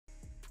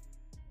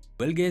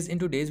Well guys, in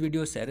today's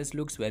video, Cyrus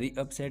looks very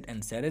upset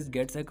and Cyrus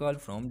gets a call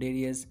from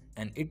Darius,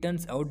 and it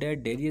turns out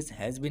that Darius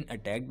has been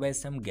attacked by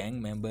some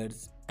gang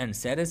members. And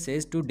Cyrus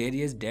says to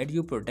Darius that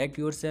you protect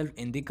yourself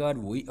in the car,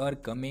 we are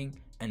coming.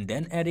 And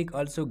then Eric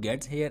also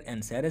gets here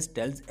and Cyrus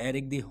tells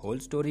Eric the whole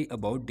story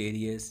about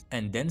Darius.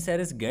 And then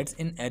Cyrus gets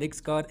in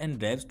Eric's car and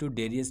drives to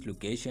Darius'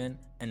 location.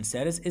 And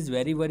Cyrus is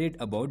very worried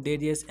about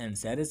Darius and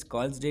Cyrus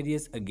calls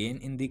Darius again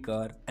in the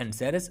car. And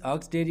Cyrus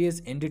asks Darius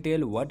in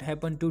detail what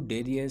happened to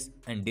Darius,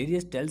 and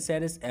Darius tells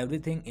Cyrus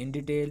everything in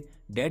detail,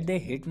 that they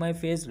hit my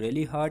face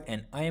really hard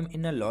and I am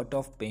in a lot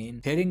of pain.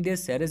 Hearing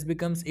this, Cyrus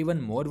becomes even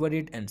more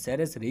worried and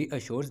Cyrus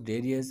reassures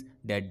Darius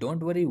that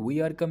don't worry,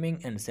 we are coming,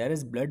 and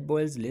Cyrus blood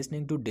boils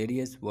listening to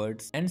Darius'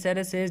 words. And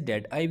Cyrus says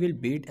that I will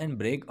beat and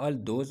break all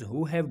those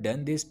who have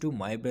done this to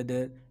my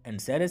brother. And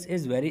Cyrus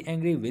is very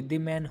angry with the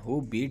man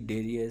who beat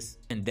Darius.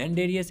 And then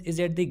Darius is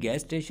at the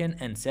gas station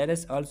and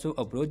Cyrus also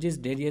approaches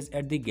Darius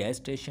at the gas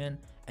station.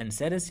 And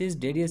Cyrus sees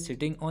Darius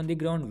sitting on the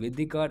ground with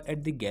the car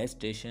at the gas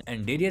station.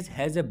 And Darius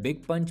has a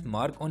big punch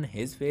mark on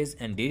his face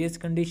and Darius'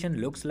 condition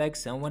looks like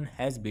someone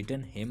has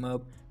beaten him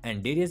up.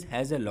 And Darius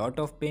has a lot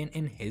of pain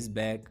in his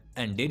back.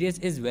 And Darius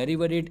is very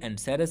worried and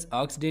Cyrus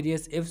asks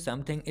Darius if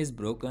something is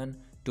broken.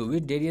 To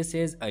which Darius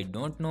says, I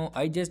don't know,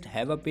 I just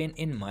have a pain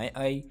in my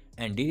eye,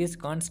 and Darius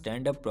can't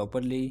stand up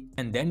properly.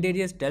 And then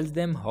Darius tells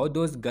them how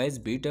those guys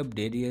beat up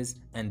Darius,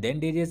 and then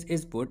Darius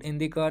is put in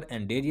the car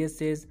and Darius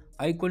says,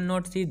 I could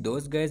not see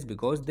those guys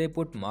because they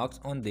put marks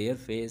on their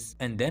face.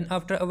 And then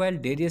after a while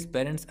Darius'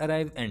 parents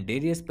arrive and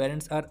Darius'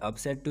 parents are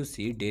upset to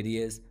see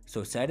Darius.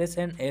 So Cyrus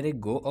and Eric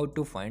go out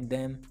to find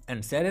them,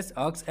 and Cyrus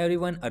asks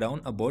everyone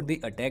around about the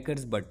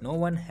attackers but no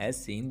one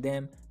has seen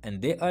them,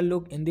 and they all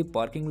look in the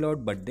parking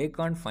lot but they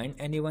can't find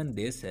anyone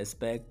they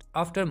suspect.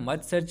 After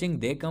much searching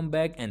they come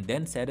back and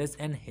then Cyrus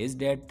and his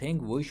dad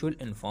think we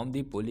should inform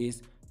the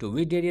police. To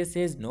which Darius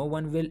says no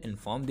one will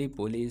inform the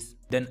police.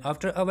 Then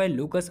after a while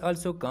Lucas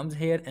also comes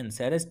here and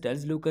Cyrus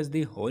tells Lucas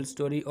the whole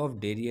story of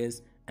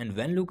Darius. And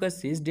when Lucas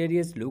sees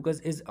Darius, Lucas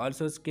is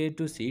also scared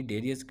to see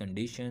Darius'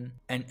 condition.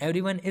 And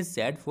everyone is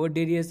sad for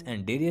Darius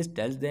and Darius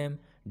tells them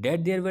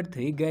that there were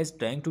 3 guys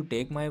trying to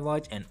take my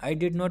watch and I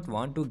did not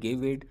want to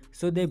give it,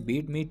 so they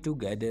beat me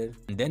together.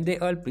 And then they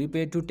all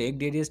prepare to take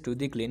Darius to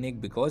the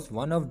clinic because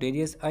one of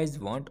Darius' eyes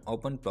won't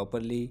open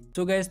properly.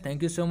 So guys,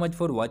 thank you so much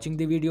for watching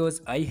the videos.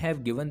 I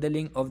have given the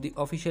link of the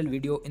official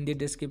video in the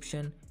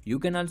description. You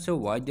can also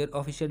watch their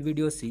official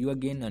video. See you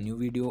again in a new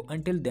video.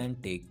 Until then,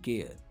 take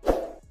care.